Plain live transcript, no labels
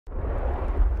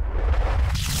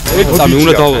წამი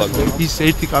უნდა დავлაგო. ის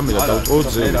ერთი კამერა დავტოვოთ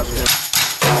ზედა.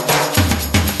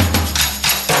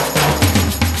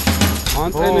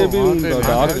 ანტენები უნდა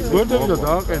და გვერდები და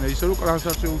დააყენე ისე რომ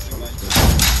კრანსაცი უშალოს.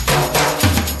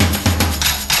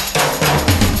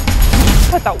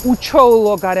 ცოტა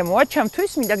უჩვეულო გარემოა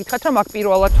ჩემთვის, მინდა გითხრათ რომ აქ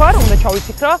პირველად ვარ, უნდა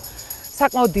ჩავიფიქრო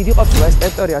საკმაოდ დიდი ყოფილა ეს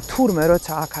ტერიტორია თურმე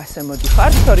როცა აქ ასე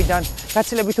მოდიხარ, სწორიდან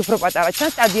გაცილებით უფრო პატარა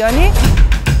ჩანს სტადიონი.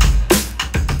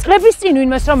 წლების წინ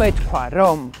ვინმეს რომ ეთქვა,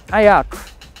 რომ აი აქ,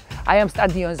 აი ამ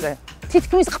სტადიონზე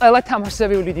თითქმის ყველა თამაშზე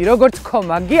ვივლიდი, როგორც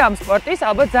კომაგი ამ სპორტის,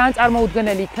 ალბათ ძალიან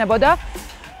წარმოუდგენელი იქნებოდა.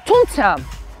 თუმცა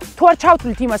თუ არ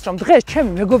ჩავთვლით იმას, რომ დღეს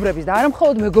ჩემი მეგობრების და არა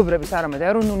მხოლოდ მეგობრების, არამედ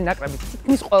ეროვნული ნაკრების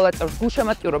თითქმის ყველა წევრს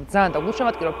გულშემატკივრობ ძალიან და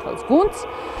გულშემატკივრობ თავს გუნდს,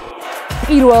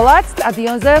 პირველად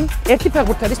სტადიონზე ერთი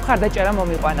ფეხბურთელის მხარდაჭერა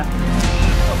მომიყვანა.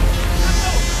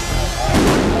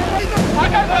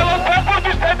 საქართველოს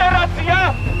ფეხბურთის ფედერაცია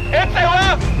ეწევა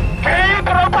გეი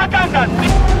პროპაგანდას.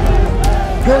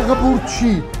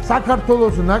 ფეხბურთში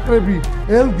საქართველოს ნაკრები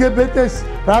LGBT-ს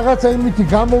რაღაცა იმითი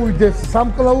გამოვიდეს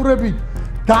სამკლაურებით,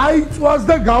 დაიწვას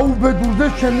და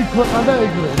გაუბედურდეს ჩემი ქვეყანა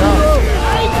ეგრე რა.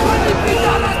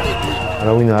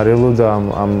 არავინ არ ელოდა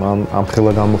ამ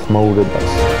ხელა გამოხმაურებას.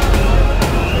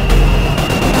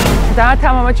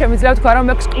 დაათამამოთ შემიძლია ვთქვა, რომ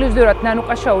ექსკლუზიურად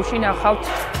ნანუკას შოუში ნახავთ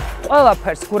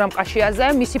ყველაფერს გურამ კაშიაზე,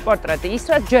 მისი პორტრეტი, ის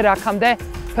რაც ჯერ აქამდე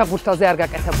ფეხბურთელზე არ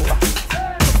გაკეთებულა.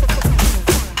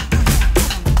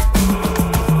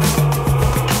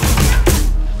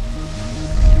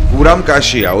 გურამ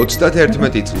კაშია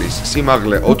 31 წლის,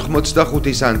 სიმაღლე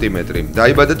 85 სანტიმეტრი,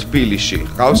 დაიბადა თბილისში,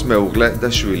 ჰყავს მეუღლე და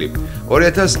შვილი.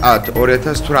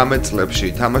 2010-2018 წლებში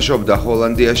თამაშობდა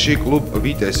ჰოლანდიაში კლუბ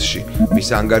ვიტესში. მის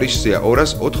ანგარიშზეა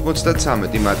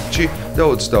 293 მატჩი და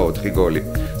 24 გოლი.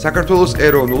 საქართველოს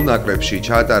ეროვნულ ნაკრებში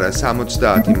ჩაატარა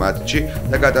 70 მატჩი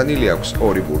და გატანილი აქვს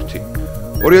 2 ბურთი.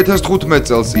 2015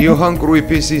 წელს იოჰან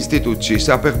კრუიფის ინსტიტუტში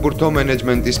საფეხბურთო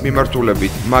მენეჯმენტის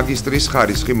მიმართულებით მაგისტრის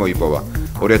ხარისხი მოიპოვა.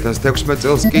 2016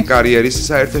 წელს კი კარიერის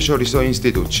საერთაშორისო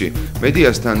ინსტიტუტში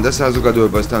მედიასთან და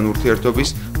საზოგადოებასთან ურთიერთობის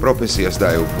პროფესიას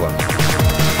დაეუფლა.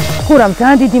 გურამ,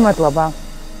 ძალიან დიდი მადლობა.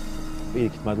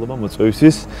 პირიქით, მადლობა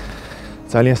მოწვევისთვის.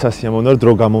 ძალიან სასიამოვნოა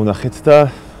დრო გამოვნახეთ და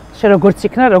როგორც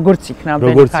იქნა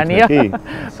ამდენი ხანია.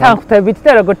 თან ხვდებით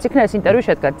და როგორც იქნა ეს ინტერვიუ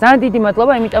შედგა. ძალიან დიდი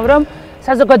მადლობა, იმიტომ რომ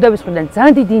საზოგადოების მხრიდან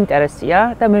ძალიან დიდი ინტერესია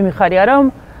და მე მიხარია რომ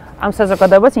ამ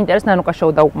საზოგადოებას ინტერესს ნანუკას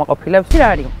შოუ დაუკმაყოფილებს. რა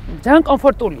არის? ძალიან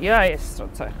კომფორტულია ეს,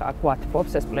 როცა ხა აქ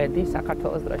ვათბობს ეს პლედი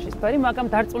საქართველოს დროშისფერი, მაგრამ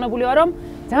დარწმუნებული ვარ რომ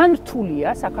ძალიან რთულია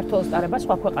საქართველოს ტარება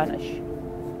სხვა ქვეყანაში.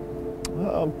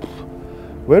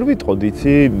 ვერ ვიტყოდი,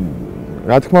 იცი,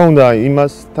 რა თქმა უნდა,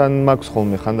 იმასთან მაქვს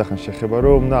ხოლმე ხანდახან შეხება,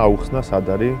 რომ უნდა აუხსნა სად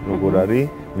არის, როგორ არის,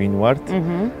 ვინ ვართ,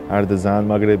 არ და ძალიან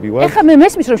მაგრები ვარ. ეხლა მე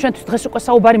მესმის რომ შენთვის დღეს უკვე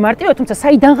საუბარი მარტივია, თუმცა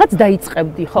საიდანღაც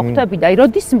დაიწყებდი, ხო ხვდები და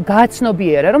როდის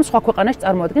გააცნობიერე რომ სხვა ქვეყანაში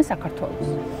წარმოადგენს საქართველოს.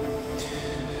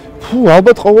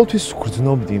 ალბათ ყოველთვის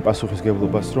გრძნობდი იმ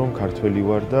პასუხისგებლობას, რომ ქართველი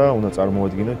ვარ და უნდა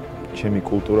წარმოვადგინო ჩემი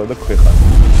კულტურა და ქვეყანა.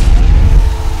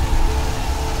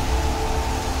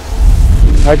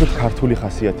 საერთოდ ქართული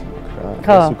ხასიათი მაქვს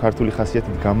რა. ეს ქართული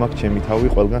ხასიათით გამაქვს ჩემი თავი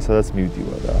ყველგან სადაც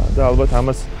მივდივარ რა. და ალბათ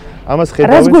ამას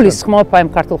ხედავენ. რას გულისხმობ აი ამ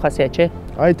ქართულ ხასიათში?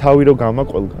 აი თავი რო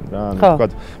გამაქვს ყველგან რა. ანუ თქვა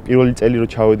პირველი წელი რო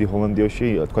ჩავედი ჰოლანდიაში,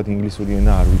 თქვა ინგლისური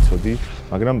ენა არ ვიცოდი,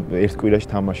 მაგრამ ერთ კვირაში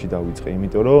თამაში დავიწყე,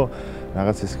 იმიტომ რომ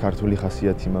რაღაც ეს ქართული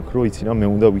ხასიათი მაქვს, რომ იცი რა, მე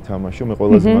უნდა ვითამაშო, მე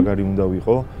ყველაზე მაგარი უნდა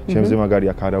ვიყო, ჩემზე მაგარი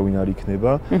აქ არავინ არ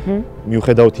იქნება.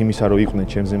 მიუხედავად იმისა, რომ იყვნენ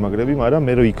ჩემზე მაგრები, მაგრამ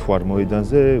მე რო იქ ვარ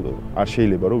მოედანზე, არ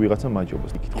შეიძლება რომ ვიღაცა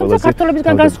მაჯობოს. თუმცა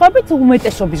ქართველებისგან განსხვავებით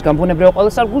უმეტესობისგან ბუნებრივია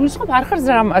ყოველს არ გულისხმობ, არ ხარ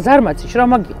ზარმაცი,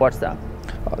 შრომა გიყვარს და.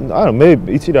 არა, მე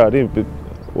იცი რა არის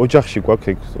ოჯახში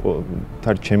გვაქვს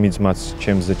თარ ჩემი ძმაც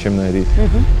ჩემზე ჩემნაირი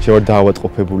შევარ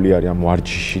დაავადყოფებული არის ამ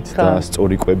ვარჯიშით და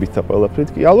სწორი კვებით და ყველაფრით.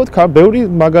 კი ალბათ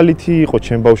ბევრი მაგალითი იყო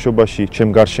ჩემ ბავშვობაში, ჩემ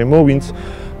გარშემო, ვინც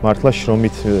მართლა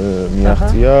შრომით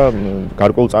მიაღწია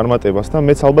გარკვეულ წარმატებას და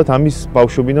მეც ალბათ ამის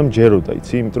ბავშვობიდან მჯეროდა,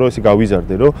 იცი, იმიტომ რომ ესე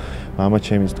გავიზარდე, რომ მამა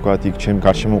ჩემის თქვა იქ ჩემ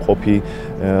გარშემო ყოფი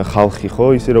ხალხი ხო,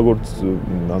 ისე როგორც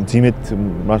მძიმედ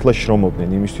მართლა შრომობდნენ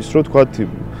იმისთვის, რომ თქვა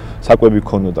საკვები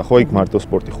ქონოდა, ხო, იქ მარტო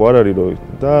სპორტი ხო არ არის, რომ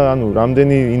და ანუ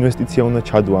რამდენი ინვესტიცია უნდა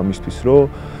ჩადო ამისთვის, რომ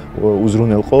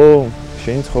უზრუნველყო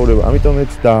შენი ცხოვრება. ამიტომ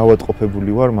მეც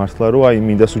დაავადყოფებული ვარ მართლა, რომ აი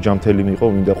მინდა სუჯამთელი ვიყო,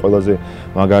 მინდა ყველაზე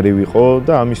მაგარი ვიყო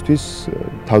და ამისთვის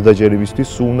თავდაჯერებისთვის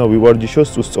სულ უნდა ვივარჯიშო,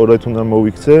 სულ სწორად უნდა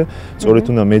მოვიქცე, სწორად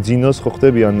უნდა მეძინოს, ხო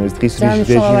ხდები ან ეს დღის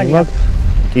რეჟიმი მაქვს.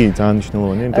 კი, ძალიან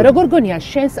მნიშვნელოვანია. როგორ გონია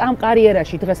შენს ამ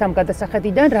კარიერაში დღეს ამ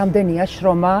გადასახედიდან რამდენია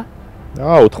შრომა?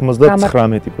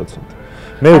 99%.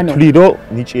 მე ვთვლი რომ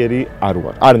ნიჭიერი არ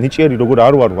ვარ. არა, ნიჭიერი როგორ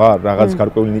არ ვარ, რაღაც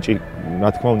გარკვეული ნიჭი რა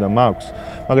თქმა უნდა მაქვს,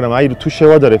 მაგრამ აი თუ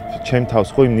შევადარებ ჩემ თავს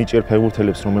ხო იმ ნიჭიერ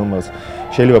ფეხბურთელებს რომელმაც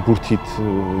შეიძლება ბურთით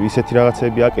ისეთი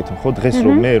რაღაცები აკეთო, ხო დღეს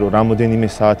რომ მე რომ რამოდენიმე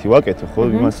საათი ვაკეთო, ხო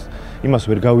იმას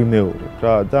ვერ გავიმეორებ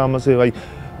რა და ამაზე აი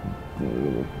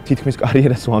თითქმის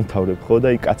კარიერას ვამთავრებ, ხო და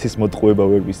აი კაცის მოტყუება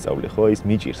ვერ ვისწავლე, ხო ის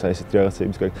ნიჭირს აი ესეთი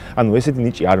რაღაცების გაკეთება. ანუ ესეთი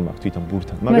ნიჭი არ მაქვს თვითონ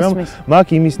ბურთთან, მაგრამ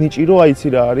მაქვს იმის ნიჭი რომ აი იცი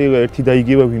რა არის ერთი და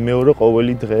იგივე ვიმეორო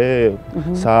ყოველი დღე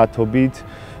საათობით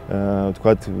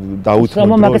თქვათ დაუთმო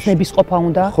რომ მაგას ნებისყოფა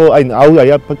უნდა? ხო, აი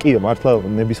კი, მართლა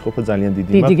ნებისყოფა ძალიან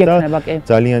დიდი მაქვს და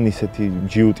ძალიან ისეთი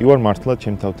ჯიუტი ვარ მართლა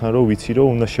ჩემ თავთან რომ ვიცი რომ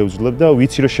უნდა შევძლებ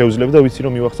და ვიცი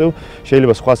რომ მივახცევ,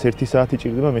 შეიძლება სხვას 1 საათი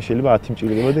ჭირდება, მე შეიძლება 10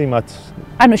 მჭირდება და იმათ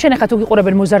ანუ შენ ახლა თუ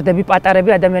გიყურებენ მოზარდები,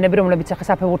 პატარები ადამიანები, რომლებიც ახლა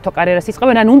საფეხბურთო კარიერას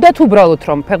იწყებენ, ან უნდათ უბრალოდ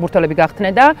რომ ფეხბურთელები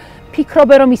გახდნენ და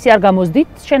ფიქრობენ რომ ისე არ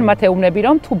გამოზდით, შენ მათ ეუბნები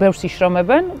რომ თუ ბევრს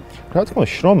იშრომებენ? რა თქმა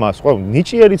უნდა, შრომა, სხვა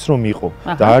ნიჭიერიც რომ იყო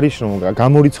და არის რომ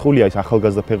გამორიცხულია ის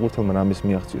ახალგაზრდა ფეხბურთელმა რამეს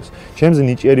მიაღწიოს. ჩემზე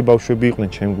ნიჭიერი ბავშვები იყვნენ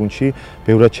ჩემ გუნდში,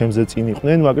 ბევრად ჩემზე წინ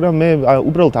იყვნენ, მაგრამ მე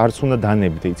უბრალოდ არც უნდა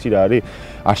დანებდე, იცი რა არის?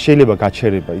 არ შეიძლება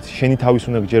გაჩერება, იცი, შენი თავის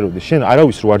უნდა გჯეროდეს. შენ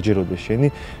არავის რო არ ჯეროდეს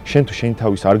შენ თუ შენი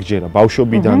თავის არ გჯერა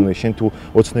ბავშვობიდანვე, შენ თუ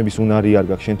ოცნების უნარი არ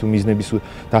გაქვს, შენ თუ მიზნების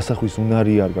დასახვის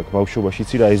უნარი არ გაქვს ბავშვობაში,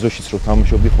 იცი რა, ეზოშიც რო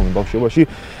თამაშობდი ხოლმე ბავშვობაში,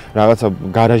 რაღაცა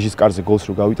გარაჟის კარზე გოლს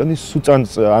რო გავიტანდი,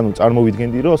 სუწანს ანუ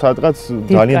წარმოვიდგენდი რომ სადღაც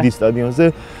ძალიან დიდ სტადიონზე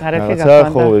რაღაცა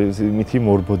ხო მითი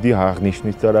მორბოდი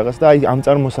აღნიშნით და რაღაც და აი ამ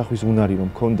წარმოსახვის უნარი რომ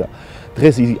მქონდა.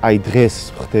 დღეს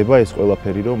ხდება ეს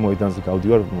ყველაფერი რომ მოედანზე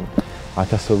გავდივარ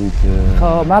ათასობით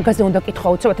ხო, მაგაზე უნდა კითხვა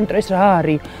უცებად, იმიტომ რომ ეს რა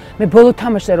არის? მე ბოლო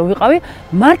თამაშზე რო ვიყავი,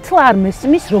 მართლა არ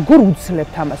მესმის როგორ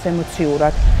უძლებთ ამას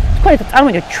ემოციურად. თქვენ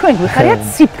წარმოვიდგინეთ, ჩვენ გვიხარიათ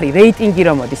ციფრი, რეიტინგი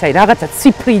რომ მოდის, აი რაღაცა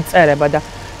ციფრი იწერება და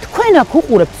თქვენ აქ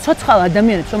უყურებთ ცოცხალ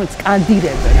ადამიანებს, რომელიც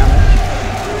კანდირებენ ამას.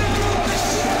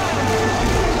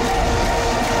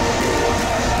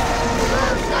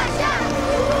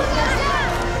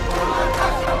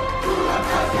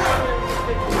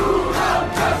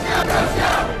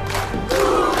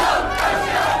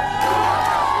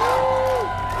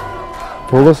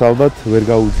 ბოლოს ალბათ ვერ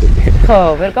გაუწელი.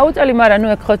 ხო, ვერ გაუწელი, მაგრამ ნუ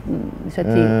ეგ ხო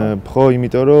ისეთი იყო. ხო,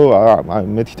 იმიტომ რომ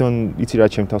მე თვითონ იცი რა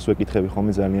ჩემ თავს ვეკითხები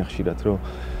ხოლმე ძალიან ხშირად, რომ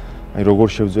აი როგორ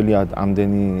შევძველი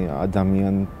ამდენი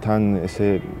ადამიანთან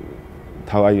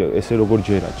ესე როგორ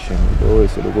ჯერათ შენი, რომ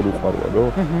ესე როგორ უყვარვა, რომ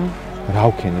რა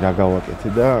ვქენი, რა გავაკეთე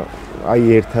და აი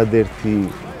ერთადერთი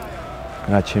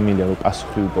რაც შემიძლია რომ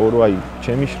პასუხი ვიპოვო, რომ აი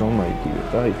ჩემი შრომა იგივე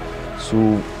და აი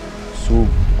სულ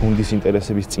გუნდის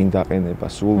ინტერესების წინ დაყენება,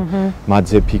 სულ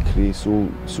მათზე ფიქრი,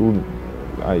 სულ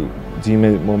აი ძიმე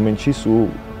მომენტში სულ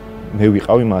მე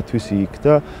ვიყავი მათთვის იქ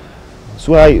და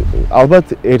სულ აი ალბათ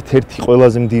ერთ-ერთი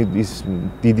ყველაზე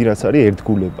დიდი რაც არის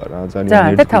ერთგულება რა,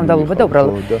 ძალიან და თავმდაბლობა და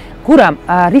უბრალოდ. გურამ,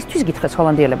 რისთვის გითხრეს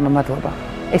ჰოლანდიელებმა მადლობა?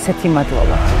 ესეთი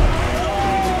მადლობა.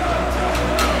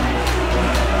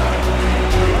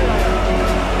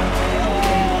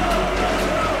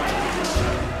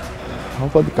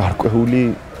 ალბათ გარკვეული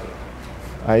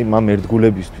აი მამ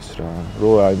ერთგულებისთვის რა,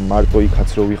 რომ აი მარტო იქაც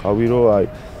რო ვიყავი, რომ აი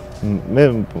მე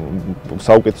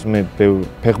საუკეთესო მე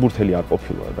ფეხბურთელი არ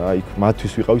ყოფილა რა, აი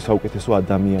მათთვის ვიყავი საუკეთესო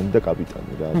ადამიანი და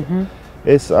კაპიტანი რა.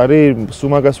 ეს არის სულ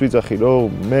მაგას ვიძახი, რომ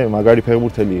მე მაგარი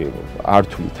ფეხბურთელი არ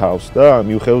თვლი თავს და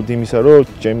მიუხედავად იმისა, რომ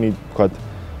ჩემი თქვათ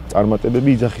წარმატებები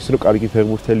იძახის, რომ კარგი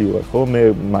ფეხბურთელი ვარ, ხო? მე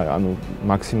ანუ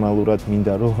მაქსიმალურად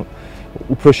მინდა რომ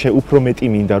უფრო მეტი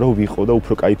მინდა რომ ვიყო და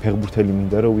უფრო კაი ფეხბურთელი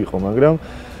მინდა რომ ვიყო, მაგრამ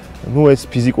ნუ ეს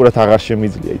ფიზიკურად აღარ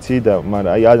შემიძლია, იცი და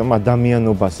მაგრამ აი ამ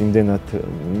ადამიანობას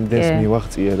იმდენს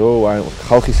მივაღწიე, რომ აი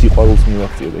ხალხის სიყვარულს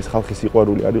მივაღწიე და ეს ხალხის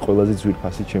სიყვარული არის ყველაზე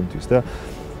ძვირფასი ჩემთვის და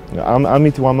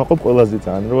ამით ვამაყობ ყველაზე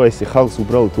ძალიან, რომ ეს ხალხს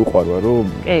უბრალოდ უყვარვა, რომ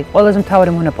კი, ყველაზე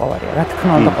მთავარი მონოპოლარია, რა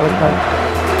თქმა უნდა, ყოველთვის.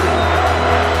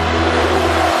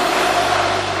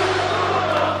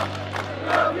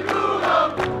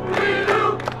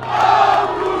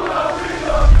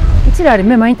 არის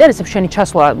მე მაინტერესებს შენი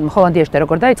ჩასვლა ჰოლანდიაში და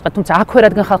როგორ დაიწყე, თუმცა აქვე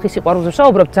რადგან ხალხის სიყვარულზე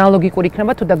ვსაუბრობ, ძალიან ლოგიკური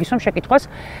იქნება თუ დაგისვამ შეკითხვას,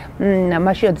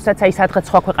 მაშინ როდესაც აი სადღაც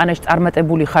სხვა ქვეყანაში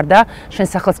წარმატებული ხარ და შენ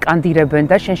სახელს კანდირებენ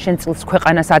და შენ წილს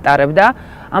ქვეყანას ატარებ და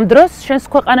ამ დროს შენს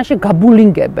ქვეყანაში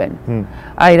გაბულინგებენ.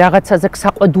 აი რაღაცაზე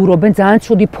საყვედურობენ ძალიან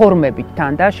ცუდი ფორმებით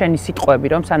თან და შენი სიტყვები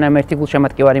რომ სანამ ერთი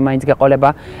გულშემატკივარი მაინც გეყოლება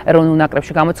ეროვნულ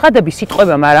ნაკრებში გამოცხადები,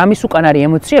 სიტყვება, მაგრამ ამის უკან არის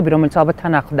ემოციები, რომელიც ალბათ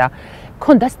თან ახლდა.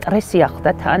 ქონდა სტრესი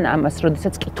ახლდა თან ამას,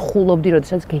 როდესაც კითხულობდი,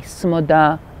 როდესაც გესმოდა?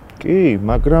 კი,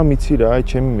 მაგრამ იცი რა, აი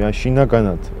ჩემი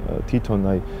შინაგანად თვითონ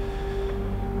აი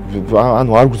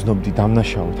ანუ არ გძნობდი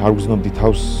დამნაშავედ, არ გძნობდი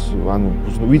თავს, ანუ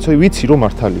ვიცი რომ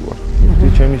მართალი ვარ.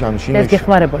 ჩემი ანუ შინაგანად ეს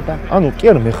გეხმარებოდა. ანუ კი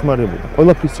არა მეხმარებოდა,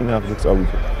 ყველაფრის წინააღმდეგ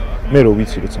წავიდე. მე რო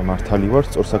ვიცი როცა მართალი ვარ,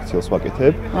 სწორ საქციელს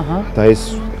ვაკეთებ და ეს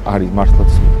არის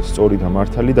მართლაც სწორი და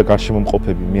მართალი და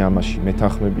გარშემომყოფები მე ამაში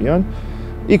მეთანხმებიან.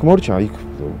 იქ მორჩა, იქ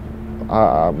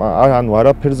ანუ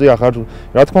არაფერზე აღარ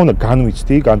რა თქმა უნდა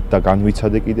განვიცდი და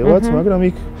განვიცადე კიდევაც, მაგრამ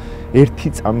იქ ერთი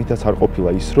წამითაც არ ყოფილა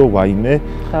ის რომ ვაიმე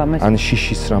ან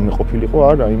შიშის რამე ყოფილიყო,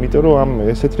 არა, იმიტომ რომ ამ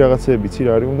ესეთი რაღაცეები ცი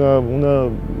რა არის, უნდა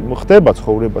ხდება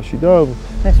ცხოვრებაში და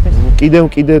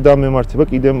კიდევ დამემართება,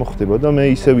 კიდევ მოხდება და მე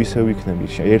ისევ ვიქნები.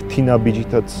 ერთი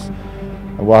ნაბიჯითაც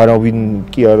არავინ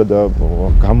კი არა და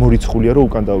გამორიცხულია რომ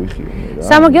უკან დავიხიო მე რა.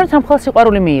 სამაგიეროდ ამ ხოლმე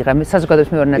სიყვარული მიიღე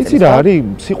საზოგადოების მეორე ნაწილს. იცი რა არის?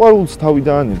 სიყვარულს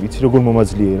თავიდან, იცი როგორ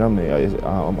მომაძლია რა მე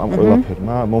ამ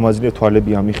ყველაფერმა, მომაძლია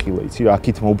თვალები ამიხილა, იცი რა,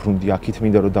 აქით მოვბრუნდი, აქით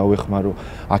მინდა რომ დავეხმარო,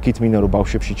 აქით მინდა რომ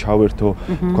ბავშვებში ჩავერთო,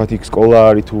 თქვათ იქ სკოლა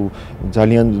არის თუ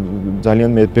ძალიან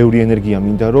მე ბევრი ენერგია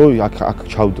მინდა რომ აქ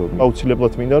ჩავდო.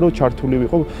 აუცილებლად მინდა რომ ჩართული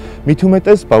ვიყო მით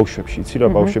უმეტეს ბავშვებში, იცი რა,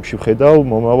 ბავშვებში ვხედავ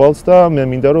მომავალს და მე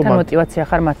მინდა რომ მოტივაცია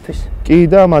ხარ მათთვის. კი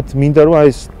და მათ მინდა რომ აი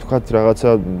ეს თქვათ რაღაცა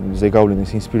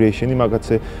ზეგავლენის ინსპირეიშენი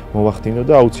მაგაცე მოვახდინო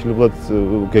და აუცილებლად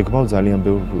გეგმავ ძალიან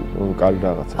ბევრ კარგ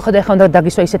რაღაცას. ხო და ეხლა უნდა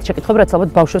დაგისვა ისეთი შეკითხვები, რაც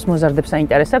ალბათ ბავშვებს მოზარდებს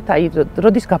აინტერესებთ, აი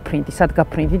როდის გაფრინდი, სად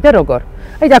გაფრინდი და როგორ?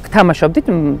 აი აქ თამაშობდით,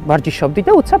 ვარჯიშობდით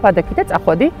და უცებ ადექი და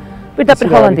წახვედი პირდაპირ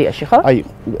ჰოლანდიაში, ხო? აი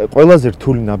ყველაზე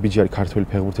რთული ნაბიჯი არის ქართველი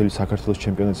ფეხბურთელის საქართველოს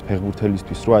ჩემპიონატის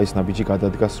ფეხბურთელისთვის, რომ აი ეს ნაბიჯი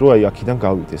გადადგას, რომ აი აქედან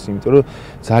გავიდეს, იმიტომ რომ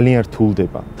ძალიან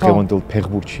რთულდება დღევანდელ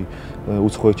ფეხბურთში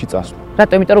უცხოეთში წასვლა.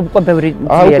 რატო? იმიტომ რომ უკვე ბევრი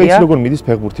ძლიერია. აი, როგორ მიდის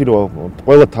ფეხბურთი, რომ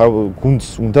ყველა გუნდს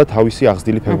უნდა თავისი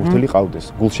აღზრდილი ფეხბურთელი ყავდეს.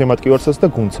 გულშემატკივარსაც და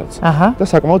გუნდსაც. და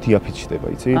საკმაოდ იაფიჩდება,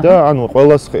 იცი? და ანუ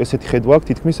ყველას ესეთი ხედვა აქვს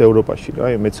თითქმის ევროპაში რა.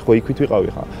 მეც ხო იქვით ვიყავი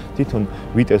ხა. თვითონ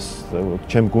ვიტეს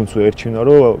ჩემ გუნდს ერჩივნა,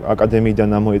 რომ აკადემიიდან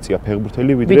ამოეწია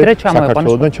ფეხბურთელი, ვიდრე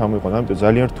საქართველოსდან ჩამოიყვანა. ამიტომ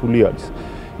ძალიან რთული არის.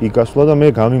 იქ გასვლა და მე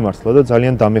გამიმართლა და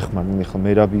ძალიან დამეხმარნენ. ეხლა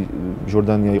მერაბი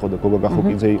ჟორდანია იყო და გოგა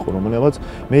გახოკიძე იყო, რომელმაც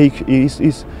მე იქ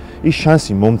ის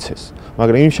შანსი მომცეს.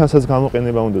 მაგრამ იმ შანსს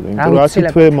გამოყენება უნდა და იმიტომ რომ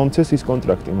 10 თვე მომცეს ის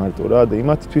კონტრაქტი მარტო რა და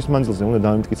იმათთვის მანძილზე უნდა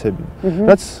დამემტკიცებინა.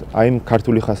 რაც აი იმ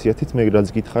ქართული ხასიათით მე რაც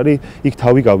გითხარი, იქ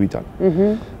თავი გავიტან.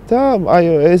 და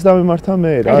აი ეს დამემართა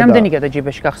მე რა. რამდენი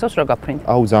გადაჯიბეში გახსოვს რა გაფრინდი?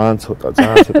 აუ ძალიან ცოტა,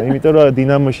 იმიტომ რომ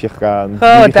დინამოში ხა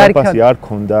დიფასი არ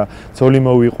ქონდა, ძოლი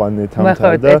მოვიყვანე თამთა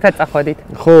და ერთად წახვედით.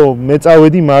 ხო, მე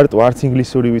წავედი მარტო, არც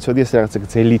ინგლისური ვიცოდი, ეს რაღაცა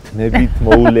გძელით ნებით,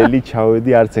 მოულელი,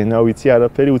 ჩავედი, არც ენა ვიცი,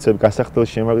 არაფერი, უცებ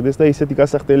გასახდელში შემაგდეს და ისეთი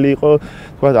გასახდელი იყო,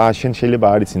 თქვა, შენ შეიძლება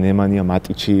არ იცი, ნემანია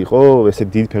მატიჩი იყო,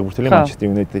 ესეთი დიდი ფეხბურთელი მანჩესტერ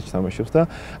იუნაიტედში თამაშობს და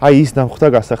აი ის დამხვდა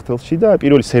გასახდელში და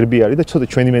პირველი სერბი არის და ცოტა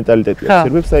ჩვენი მენტალიტეტია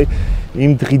სერბებს, აი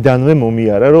იმ დღიდანვე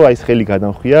მომიარა, რომ აი ეს ხელი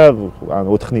გადამხვია, ან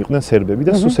 4 იყვნენ სერბები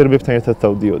და სულ სერბებთან ერთად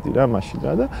დავდიოდი რა მაშინ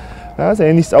რა და რაღაცა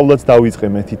ენის სწავლაც დავიწყე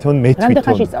მე თვითონ. რამდენი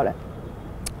ხანში სწავლე?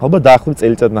 ალბათ დაახლოებით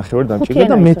წელიწად ნახევარი დამჭირდა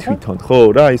და მე თვითონ, ხო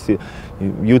რა, ის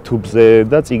YouTube-ზე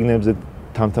და წიგნებზე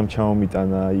თამთამ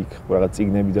ჩამომიტანა იქ რაღაც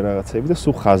წიგნები და რაღაცები და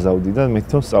სულ ხაზავდი და მე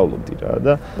თვითონ სწავლობდი რა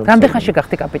და რამდენი ხანში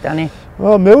გახდი კაპიტანი?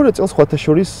 მეორე წელს ხოთა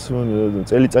შორის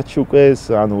წელიწადში უკვე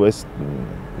ანუ ეს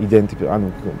ანუ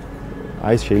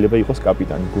აი ეს შეიძლება იყოს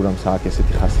კაპიტანი გურამს აქ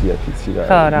ესეთი ხასიათი იცი რა.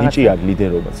 ნიჭი არის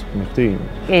ლიდერობაც, მიხდი?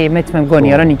 კი, მეც მე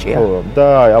მგონია რომ ნიჭია. ხო, და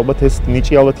ალბათ ეს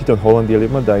ნიჭი ალბათ თვითონ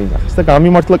ჰოლანდიელებმა დაინახეს და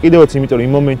გამიმართლა კიდევაც, იმიტომ რომ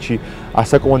იმ მომენტში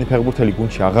ასაკოვანი ფეხბურთელი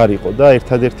გუნდში აღარ იყო და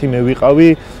ერთადერთი მე ვიყავი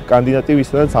კანდიდატი,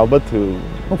 ვისთანაც ალბათ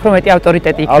უფრო მეტი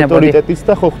ავტორიტეტი იქნებოდი. ავტორიტეტიც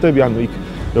და ხო ხდები, ანუ იქ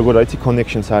როგორ არის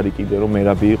connections არის კიდე რომ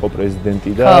მერაბი იყო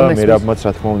პრეზიდენტი და მერაბმაც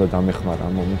რა თქმა უნდა დამეხმარა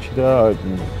ამ მომენტში და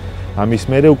ამის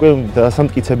მერე უკვე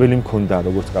დასამტკიცებელი მქონდა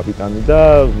როგორც კაპიტანი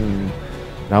და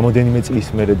რამოდენიმე წლის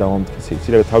მერე დავამტკიცე. იცი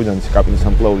რა თავიდან ის კაპიტანი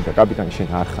სამკლაური და კაპიტანი შენ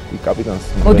არ ხარ. იქ კაპიტანს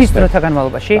მოდის დროთა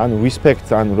განმავლობაში? ანუ respect,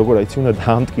 ანუ როგორ არის უნდა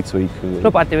დაამტკიცო იქ. რო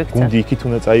პატივი გცა. გუნდი იქით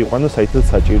უნდა წაიყვანო, საერთოდ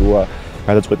საჭიროა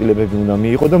გადაწყვეტილებები უნდა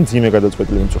მიიღო და მძიმე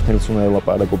გადაწყვეტილებები მწვრთნელს უნდა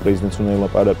ელაპარაკო, პრეზიდენტს უნდა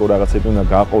ელაპარაკო, რაღაცები უნდა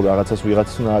გააყო, რაღაცას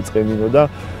ვიღაცას უნდა აწემინო და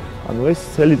ანუ ეს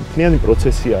ძალიან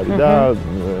პროცესი არის და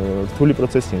რთული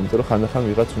პროცესია, იმიტომ რომ ხანდახან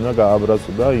ვიღაც უნდა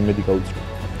გააბრაზო და იმედი გაუწიო.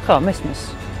 ხო, მესმის.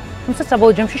 თუმცა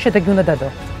საბოლოო ჯამში შედეგი უნდა დადო.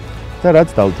 და რაც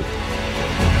დავდო.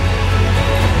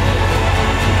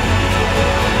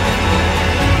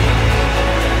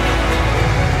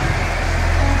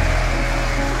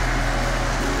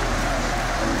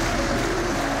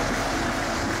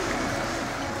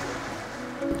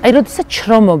 აი როდესაც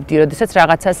შრომობდი, როდესაც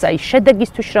რაღაცას აი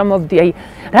შედეგისთვის შრომობდი, აი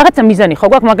რაღაცა მიზანი ხო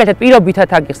გვაქვს, მაგალითად პირობითად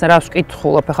აგიხსნა, რას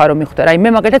ვკითხულობ ახლა რომ მიხვდა, აი მე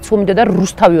მაგალითად სულ მინდა და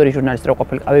რუსთავი ორი ჟურნალისტი რო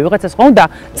ყოფილიყავი, ვიღაცას ხო უნდა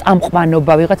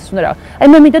წამყვანობა, ვიღაცას უნდა რა. აი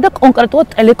მე მინდა და კონკრეტულად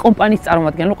ტელეკომპანიის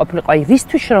წარმომადგენელი ყოფილიყო, აი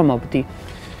რისთვის შრომობდი?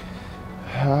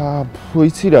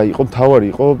 იცი რა, იყო მთავარი,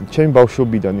 იყო ჩემი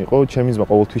ბავშვობიდან იყო, ჩემი ძმა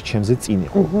ყოველთვის ჩემზე წინ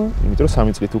იყო. იმიტომ რომ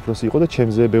 3 წლით უფროსი იყო და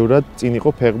ჩემზე ბევრად წინ იყო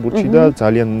ფეხბურთში და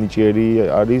ძალიან ნიჭიერი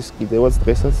არის კიდევაც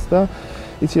დღესაც და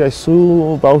იცი რა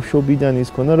სულ ბავშვობიდან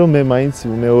ის ქონა რომ მე მაინც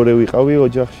მეორე ვიყავი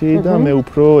ოჯახში და მე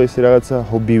უფრო ესე რაღაცა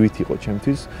ჰობივით იყო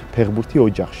ჩემთვის ფეხბურთი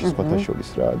ოჯახში სხვათა შორის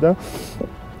რა და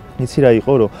იცი რა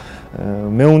იყო რომ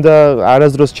მე უნდა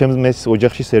არასდროს ჩემს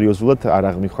ოჯახში სერიოზულად არ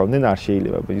აღმიხვავდნენ არ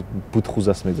შეიძლება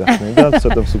ბუთხუზას მეძახდნენ და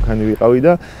ცოტა მსუქანი ვიყავი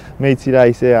და მე იცი რა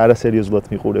ისე არასერიოზულად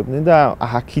მიყურებდნენ და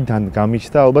აქედან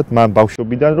გამიჩნდა ალბათ მან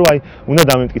ბავშვობიდან რომ აი უნდა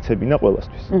დამემტკიცებინა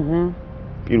ყველასთვის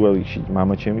პირველ რიგში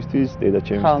მამა ჩემისთვის, დედა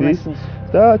ჩემისთვის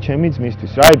და ჩემი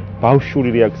ძმისთვის. რა, აი ბავშვური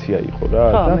რეაქცია იყო რა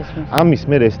და ამის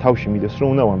მე ეს თავში მიდეს რომ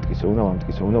უნდა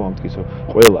ვამტკიცო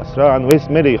ყველას რა. ანუ ეს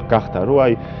მე გახდა რომ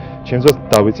აი ჩემზეც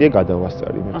დავიწიე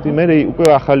გადავასწარი. მე ხდი მე უკვე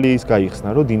ახალი ის გაიხსნა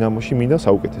რომ დინამოში მინდა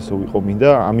საუკეთესო ვიყო, მინდა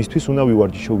ამისთვის უნდა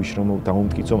ვივარჯიშო, ვიშრომო,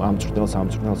 დავამტკიცო ამ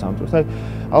მწვრთნელს. აი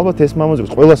ალბათ ეს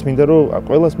მამაზრებს ყველას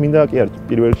მინდა კი არა,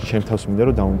 პირველ რიგში ჩემ თავს მინდა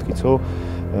რომ დავამტკიცო.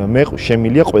 მე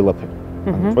შემილია ყველაფერი.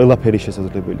 ყველაფერი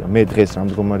შესაძლებელია. მე დღეს რამ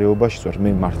მდგომარეობაში ვარ,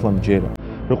 მე მართლა მჯერა,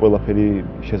 რომ ყველაფერი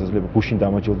შესაძლებელია. გუშინ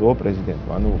დამაჯილდოვა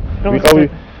პრეზიდენტმა. ანუ ვიყავი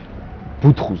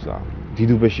ბუთხუზა,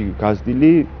 დიდუბეში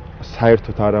გაზრდილი,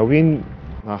 საერთოდ არავინ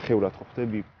ნახევრად ხო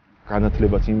ხდები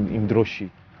განათლებაც იმ დროში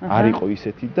არ იყო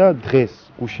ისეთი და დღეს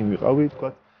გუშინ ვიყავი, თქვა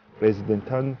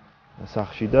პრეზიდენტთან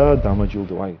სახლში და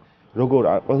დამაჯილდოვა. აი, როგორ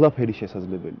ყველაფერი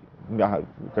შესაძლებელია.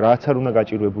 რაც არ უნდა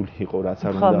გაჭირვებული იყო, რაც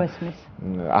არ უნდა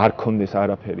არ ქონდეს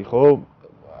არაფერი, ხო?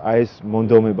 აი ეს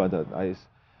მონდომება და აი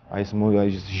ეს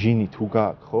ჟინი თუ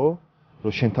გაქვს, ხო?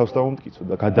 რომ შენ თავს დავამტკიცო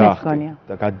და გადაახტე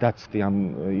და გადაცდი ამ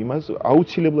იმას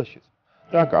აუცილებლად შეძლო.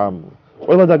 და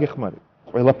ყველა დაგეხმარება,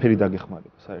 ყველაფერი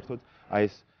დაგეხმარება საერთოდ. აი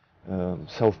ეს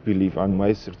self belief, ანუ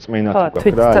აი ეს რწმენა თუ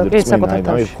გაქვს რა,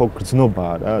 რწმენა, ხო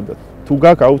გრძნობაა რა და თუ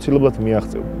გაქვს აუცილებლად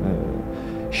მიაღწევ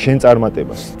შენ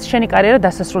წარმატებას. შენი კარიერა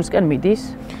დასასრულისკენ მიდის?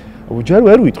 ჯერ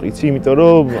ვერ ვიტყვი, იცი, იმიტომ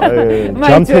რომ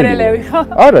ჯამთელი ხო?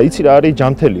 არა, იცი რა არის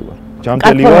ჯამთელი ვარ.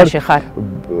 ჯამთელი ვარ.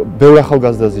 ბევრ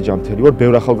ახალგაზრდაზე ჯამთელი ვარ,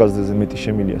 ბევრ ახალგაზრდაზე მეტი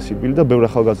შემილია სიკვდილი და ბევრ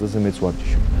ახალგაზრდაზე მეც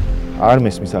ვარჯიშობ. არ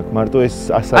მესმის აქ, მარტო ეს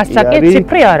ასაკი არის. ასაკი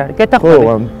ციფრი არ არის, გეთახმები.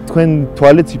 ხო, თქვენ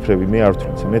თვალე ციფრები, მე არ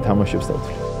ვთვლი, მე თამაშებს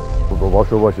დავთვლი.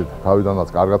 ბავშვობაში თავიდანაც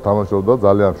კარგად თამაშობდა,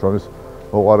 ძალიან შრომის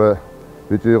მოყარე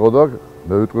ბიჭი იყო და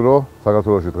მე ვიტყვი რომ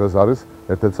საქართველოში დღეს არის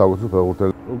ერთ-ერთი საუკეთესო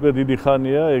ფეხბურთელი. უკვე დიდი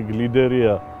ხანია, ეგ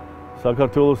ლიდერია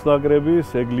საქართველოს ნაკრების,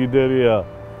 ეგ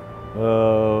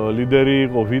ლიდერი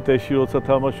იყო ვიტესში, როცა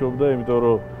თამაშობდა, იმიტომ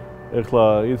რომ ეხლა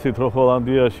იცით რომ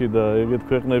ჰოლანდიაში და ეგეთ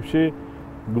ქვეყნებში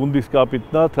გუნდის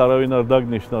კაპიტნად არავინ არ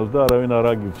დაგნიშნავს და არავინ არ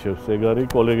აგირჩევს. ეგ არის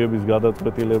კოლეგების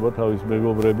გადაწყვეტილება თავის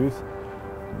მეგობრების.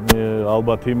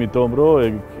 ალბათ იმიტომ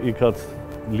რომ იქაც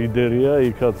ლიდერია,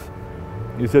 იქაც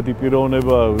ისეთი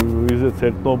პიროვნება, ვიზეც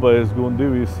ეკნობა ეს გუნდი,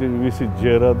 ვისი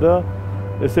ჯერა და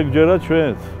ესე გჯერა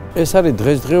ჩვენს. ეს არის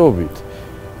დღესდღეობით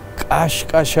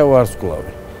კაშკაშა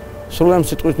ვარსკვლავი. სულ ამ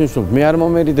სიტყვის ნიშნულს მე არ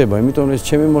მომერიდება, იმიტომ ეს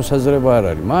ჩემი მოსაზრება არ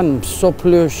არის. მან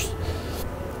სოფლიოში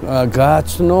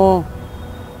გააცნო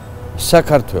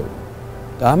საქართველო.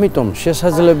 და ამიტომ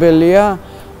შესაძლებელია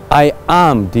აი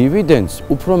ამ დივიდენდს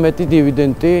უფრო მეტი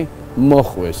დივიდენდი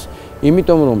მოხვეს.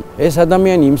 იმიტომ რომ ეს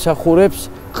ადამიანი იმსახურებს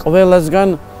ყველასგან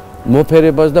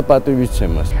მოფერებას და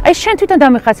პატივისცემას. აი შენ თვითონ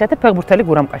დამიხასიათებ ფეხბურთელი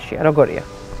გურამ კაშია, როგორია?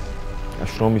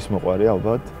 შრომის მოყვარე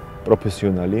ალბათ,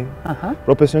 პროფესიონალი.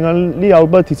 პროფესიონალი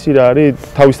ალბათ იცი რა არის,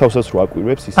 თავის თავსაც რო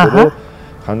აკვირვებს ისე რომ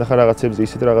ხანდახან რაღაცებზე,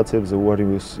 ისეთ რაღაცებზე უარი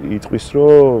იტყვის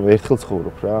რომ ერთხელ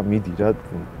ცხოვრობ რა, მიდი რა,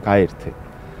 გაერთე.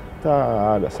 და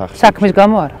არა, საქმის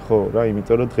გამო არა. ხო, რა,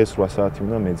 იმიტომ რომ დღეს 8 საათი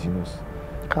უნდა მეძინოს.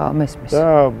 ხო, მესმის. და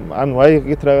ანუ აი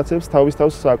ეგეთ რაღაცებს თავის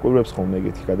თავს აკვირვებს ხოლმე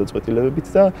ეგეთი გადაწყვეტილებებით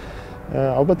და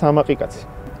ალბათ ამაყი კაცი.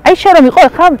 აი შენ რომ იყო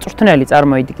ახლა მწვრთნელი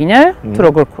წარმოიდგინე, თუ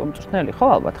როგორ მწვრთნელი ხო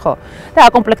ალბათ, ხო? და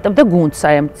აკომპლექტებდა გუნდს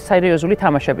აი ამ სერიოზული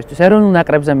თამაშებისთვის. ეროვნულ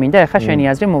ნაკრებზე მინდა ახლა შენი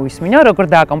აზრი მოვისმინო, როგორ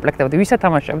დააკომპლექტებდი, ვისა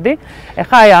თამაშებდი?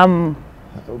 ახლა აი ამ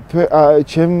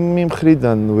ჩემი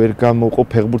მხრიდან ვერ გამოყო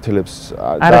ფეხბურთელებს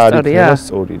და არის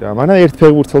სწორი რა. მანა ერთ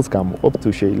ფეხბურთელს გამოყოფ თუ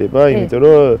შეიძლება, იმიტომ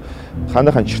რომ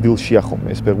ხანდახან ჭრდილშია ხოლმე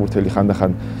ეს ფეხბურთელი,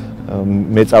 ხანდახან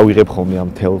მე წავიღებ ხოლმე ამ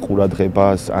თელ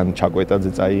ყურადღებას, ან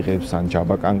ჩაკვეტაძე წაიღებს, ან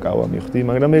ჯაბაკანკავა მივხვდი,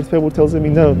 მაგრამ ერთ ფეხბურთელზე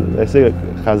მინდა ესე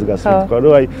ხაზგასმით თქვა,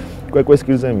 რომ აი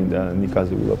კვეკვესკილზე მინდა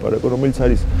ნიკაზე ვილაპარაკო, რომელიც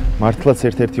არის მართლაც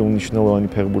ერთ-ერთი უნიშნელოვანი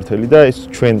ფეხბურთელი და ეს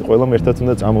ჩვენ ყველამ ერთად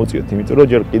უნდა წამოვწიოთ, იმიტომ რომ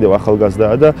ჯერ კიდევ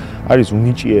ახალგაზრდაა და არის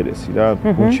უნიჭიერესი რა,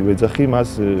 გუნდში ვეძახი მას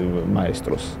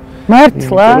მაესტროს.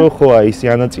 მართლა? იმიტომ რომ ხო, აი ისე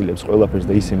ანაწილებს ყველაფერს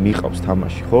და ისე მიყავს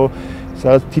თამაში, ხო?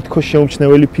 სადაც თითქოს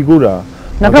შეუმჩნეველი ფიგურაა.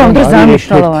 მაგრამ უნდა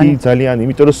ზამნიშნულოვანი. ძალიან,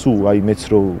 იმიტომ რომ სულ აი მეც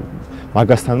რო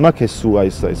მაგასთან მაქვს ეს სულ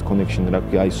ეს connection რა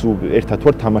აი სულ ერთად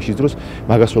ვარ თამაშის დროს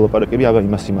მაგას ველაპარაკები აბა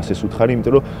იმას ეს უთხარი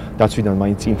იმიტომ რომ დაცვიდან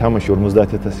მაინც წინ თამაში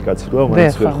 50000 კაცი როა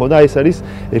მაინც ვერ ხო და ეს არის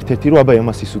ერთ-ერთი რომ აბა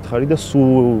იმას ის უთხარი და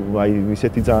სულ აი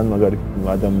ისეთი ძალიან მაგარი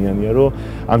ადამიანია რომ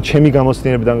ამ ჩემი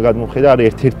გამოცდილებიდან გადმოხედა არის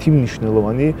ერთ-ერთი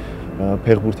მნიშვნელოვანი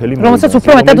ფეხბურთელი რომელსაც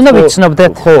უფრო მეტად უნდა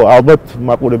ვიცნობდეთ. ხო, ალბათ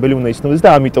მაყურებელი უნდა იცნობდეს და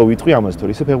ამიტომ ვიტყვი ამას,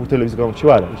 თორე ისე ფეხბურთელების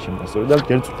გამორჩევა არ არის შემოსწორი და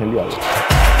გერწუთელი არის.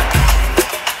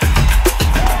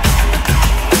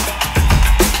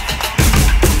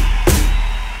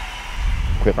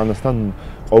 ქვეყანასთან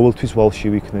ყოველთვის ვალში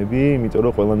ვიქნები, იმიტომ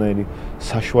რომ ყველანაირი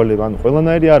საშუალება, ანუ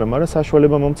ყველანაირი არა, მაგრამ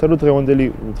საშუალება მომცა რომ დღევანდელი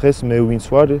დღეს მე ვინც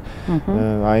ვარ,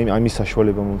 აი ამის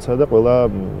საშუალება მომცა და ყველა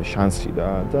შანსი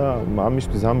რა და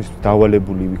ამისთვის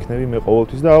დავალებული ვიქნები მე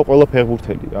ყოველთვის და ყველა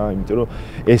ფეხბურთელი რა, იმიტომ რომ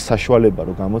ეს საშუალება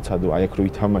რომ გამოცადო, აი აქ რო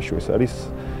ითამაშო, ეს არის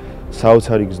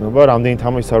საოცარი გზნობა, რამდენი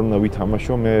თამაშს არ უნდა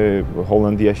ვითამაშო მე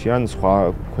ჰოლანდიაში ან სხვა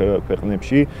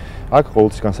ქვეყნებში, აქ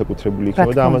ყოველთვის განსაკუთრებული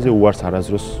იქნება და ამაზე უარს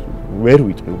არაზროს ვერ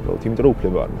ვიტყვი უბრალოდ, იმიტომ რომ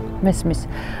უფლება არ მაქვს. მესმის.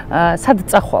 სად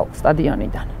წახვალ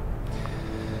სტადიონიდან?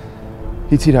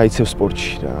 იცი რა იცევ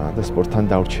სპორტში რა და სპორტთან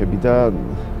დავრჩები და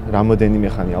რამოდენიმე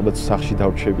ხანი ალბათ სახში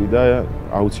დავრჩები და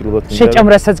აუცილებლად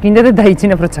შეჭამრასაც გინდა და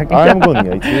დაიცინებ როცა გინდა. არა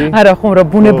მგონია იცი? არა ხომ რა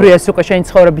ბუნებრივია ეს უკვე შენი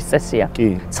ცხოვრების წესია. კი.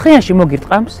 ცხენში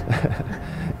მოგირტყამს?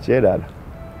 ჯერ არა.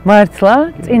 მართლა?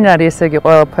 წინ არის ესე იგი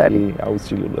ყველაფერი. კი,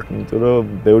 აუცილებლად, იმიტომ რომ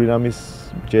ბევრი რამის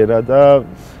ჯერა და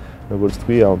როგორც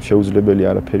თქვი, შეუძლებელი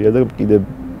არაფერია და კიდე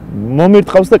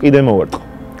მომირტყავს და კიდე მოვარტყო.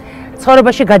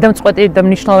 ცხოვრებაში გადამწყვეტი და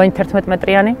მნიშვნელოვანი 11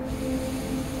 მეტრიანი?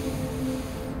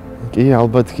 კი,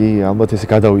 ალბათ ესე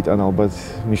გადავიტან, ალბათ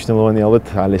მნიშვნელოვანი ალბათ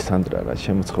ალესანდრა რა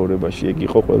ჩემო ცხოვრებაში, ეგ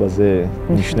იყო ყველაზე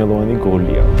მნიშვნელოვანი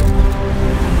გოლია.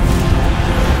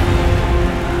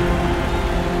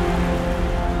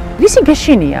 ვისი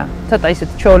გეშინია? ცოტა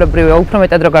ისეთი ჩვეულებრივია, უფრო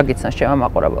მეტად რო გაგიცნა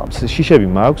შემამაყურებელს. შიშები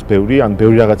მაქვს,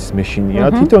 ბევრი რაღაცის მეშინია,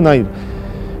 თვითონ აი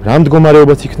რა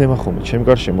მდგომარეობაც იქნება ხოლმე ჩემ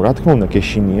გარშემო, რა თქმა უნდა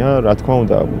გეშინია, რა თქმა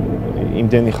უნდა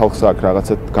იმდენი ხალხს აქვს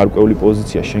რაღაცა გარკვეული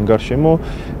პოზიცია შენ გარშემო,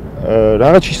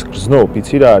 რაღაც ის გრძნობ,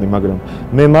 იცი რა არის, მაგრამ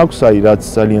მე მაქვს აი რაც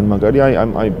ძალიან მაგარი,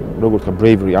 აი როგორ თქვა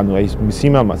bravery, ანუ აი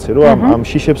სიმამაცე, რომ ამ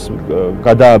შიშებს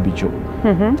გადააბიჯო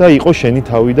და იყო შენი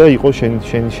თავი და იყო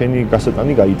შენი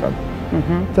გასატანი გაიტანო.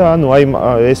 და ანუ აი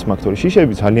ეს მაგტორი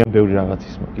შიშები ძალიან ბევრი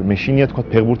რაღაცის მაგ მეშინია თქვა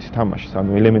ფეხბურთის თამაშის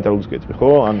ანუ ელემენტარულს გეტყვი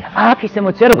ხო ანუ აქ ის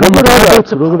ემოცია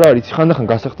როგორ არის ხანდახან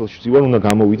გასახდელში ვზივარ უნდა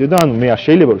გამოვიდე და ანუ მე არ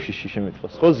შეიძლება რომ შიში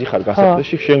შემეწყოს ხო ზიხარ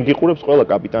გასახდელში შენ გიყურებს ყველა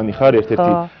კაპიტანი ხარ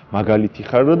ერთ-ერთი მაგალითი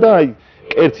ხარ და აი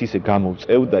კერც ისე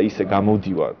გამოვწევ და ისე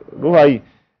გამოვდივარ რომ აი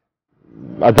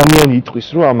ადამიანი იტყვის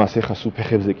რომ ამას ეხა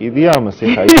სუფეხებზე კიდია ამას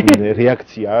ეხა ის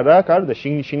რეაქცია არ აქვს არა და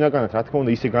შინაგანად რა თქმა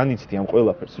უნდა ისე განიცდი ამ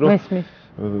ყველაფერს რომ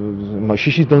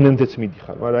შიშის დონემდეც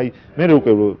მიდიხარ, მაგრამ აი მე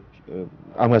უკვე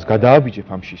ამას გადააბიჯებ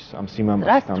ამ შიშს, ამ სიმამაცეს.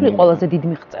 რა თვლი ყველაზე დიდი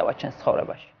მიღწევა ჩემს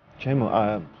ცხოვრებაში? ჩემო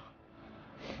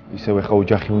ისევ ეხა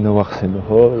ოჯახი უნდა ვახსენო,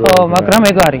 ხო? ხო, მაგრამ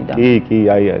ეგ არიდა. კი,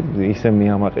 აი ისე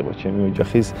მიამაყება ჩემი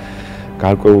ოჯახის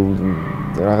გარკვეულ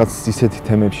რაღაც ისეთი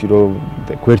თემებში, რომ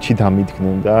გვერდში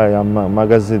დამიდგნენ და აი ამ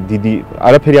მაგაზე დიდი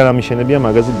არაფერი არ ამიშენებია,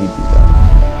 მაგაზე დიდი და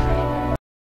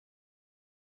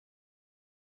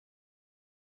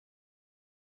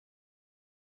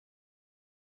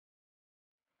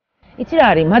იცი რა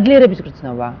არის მადლიერების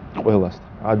გრძნობა?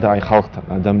 ყველასთან, აი ხალხთან,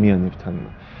 ადამიანებთან.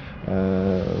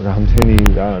 რამდენი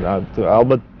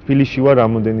ალბათ თბილისში ვარ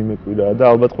რამოდენიმე კვირაა და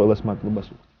ალბათ ყველას მადლობას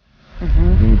ვუხდი.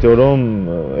 იმიტომ რომ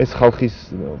ეს ხალხის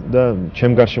და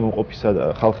ჩემ გარშემო ყოფისა და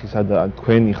ხალხისა და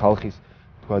თქვენი ხალხის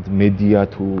თქვათ მედია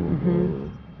თუ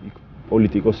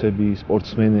პოლიტიკოსები,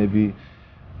 სპორტსმენები,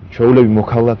 ჩვეულები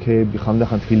მოქალაქეები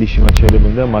ხანდახან თბილისში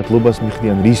მაჩერებენ და მადლობას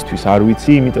მიხდიან რისთვის არ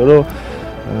ვიცი, იმიტომ რომ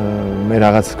მე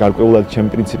რაღაც გარკვეულად ჩემ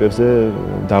პრინციპებზე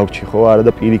დავრჩი ხო არა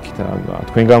და პირიქით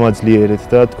თქვენ გამაძლიერეთ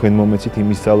და თქვენ მომეცით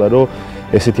იმის ძალა რომ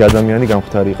ესეთი ადამიანი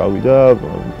გამختارიყავი და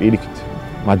პირიქით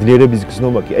მადლიერების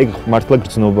გზნობა კი ეგ მართლა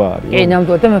გზნობა არის კი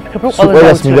ნამდვილად და მე ვფიქრობ რომ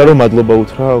ყველას მინდა რომ მადლობა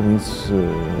უთხრა ვინც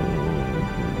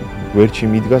ვერჩი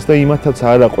მიდგას და იმათაც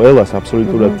არა ყველას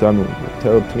აბსოლუტურად ანუ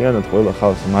მთლიანად ყველა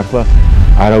ხალხს მართლა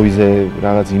არავიზე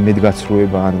რაღაც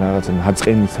იმედგაცრუება ან რაღაც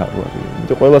ნაწყენიც არ ვარ.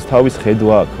 იმიტომ ყველას თავის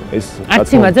ხედვა აქვს. ეს არც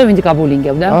იმაზე ვინც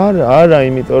გაბულინგებდა? არა,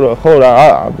 იმიტომ რომ ხო რა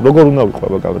როგორ უნდა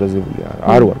ვიყვება გაბრაზებული?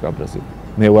 არ ვარ გაბრაზებული.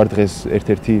 მე ვარ დღეს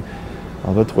ერთ-ერთი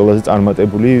ალბათ ყველაზე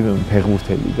წარმატებული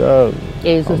ფეხბურთელი და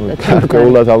კი ზუსტად.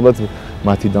 გარკვეულად ალბათ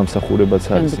მათი დამსახურებაც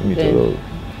არის, იმიტომ რომ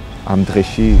ამ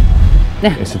დღეში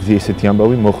ესეთი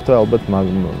ამბავი მოხდა ალბათ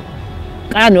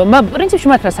ანუ პრინციპში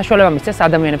მათ რა საშუალება მისცეს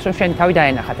ადამიანებს რომ შენი თავი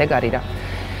დაენახათ ეგ არის რა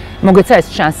მოგეცა ეს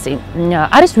შანსი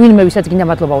არის ვინმე ვისაც გინდა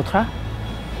მადლობა უთხრა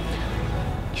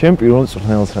ჩემ პირველ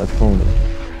მწვრთნელს რა თქმა უნდა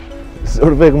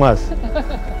ზურბეგმას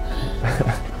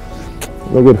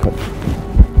როგორ ხარ?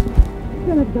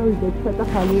 ჩვენად დავიდეთ ცოტა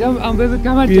ხანი რომ ამბები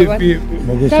გამარჯობა.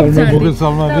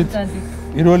 მოგესალმებით.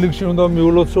 პირველ რიგში უნდა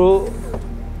მიულოცო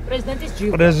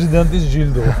პრეზიდენტის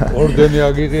ჯილდო. ორდენი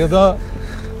აგიღია და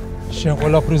შენ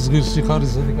ყველაფრის ღირსი ხარ,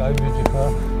 ისეთი კაი ბიჭი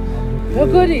ხარ.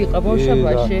 როგორი იყო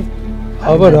ბავშვობაში?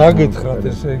 აბა რა გითხრათ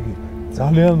ესე იგი.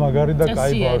 ძალიან მაგარი და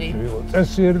კაი ბავშვი იყო.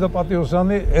 წესიერი და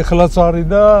პატიოსანი, ეხლაც არის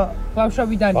და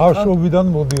ბავშვობიდან იყო. ბავშვობიდან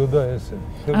მოდიოდა ესე.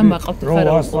 ამაყობთ ხარ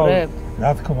უყურებ?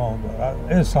 რა თქმა უნდა,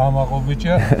 ეს ამაყო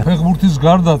ბიჭია, ფეხბურთის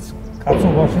გარდაც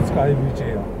კაცობაშიც კაი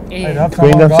ბიჭია. აი რა თქმა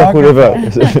უნდა,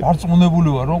 არწმუნებული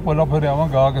ვარ, რომ ყველაფერი ამან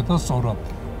გააკეთა სწორად.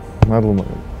 მადლობა.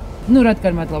 ნუ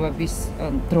რადგან მადლობების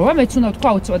დროა, მეც უნდა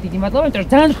ვთქვა უცბად დიდი მადლობა, იმიტომ რომ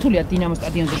ძალიან რთულია დინამოს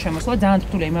სტადიონზე შემოსვლა, ძალიან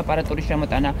რთულია იმ აპარატურის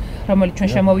შემოტანა, რომელიც ჩვენ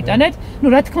შემოვიტანეთ. ნუ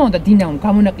რა თქმა უნდა, დინამომ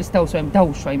გამონაკლისს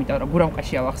დაუშვა, იმიტომ რომ გურამ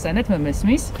კაშია ვახსენეთ, მე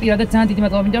მესმის. პირადად ძალიან დიდი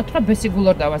მადლობა მინდა ვთქვა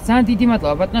ბესიგულორ დავას. ძალიან დიდი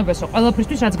მადლობა ბატონო ბესო,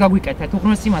 ყველაფრისთვის რაც გაგვიკეთეთ,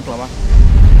 უღრმესი მადლობა.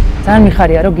 ძალიან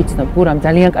მიხარია რომ გიცნობ გურამ,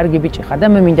 ძალიან კარგი ბიჭი ხარ და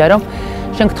მე მინდა რომ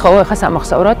შენ გთხოვო ახლა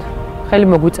სამახსოვროდ ხელი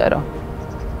მოგვიწერო.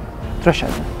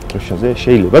 დროშაზე. დროშაზე?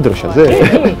 შეიძლება დროშაზე?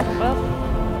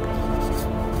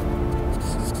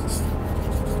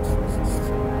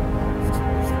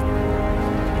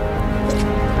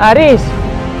 არის?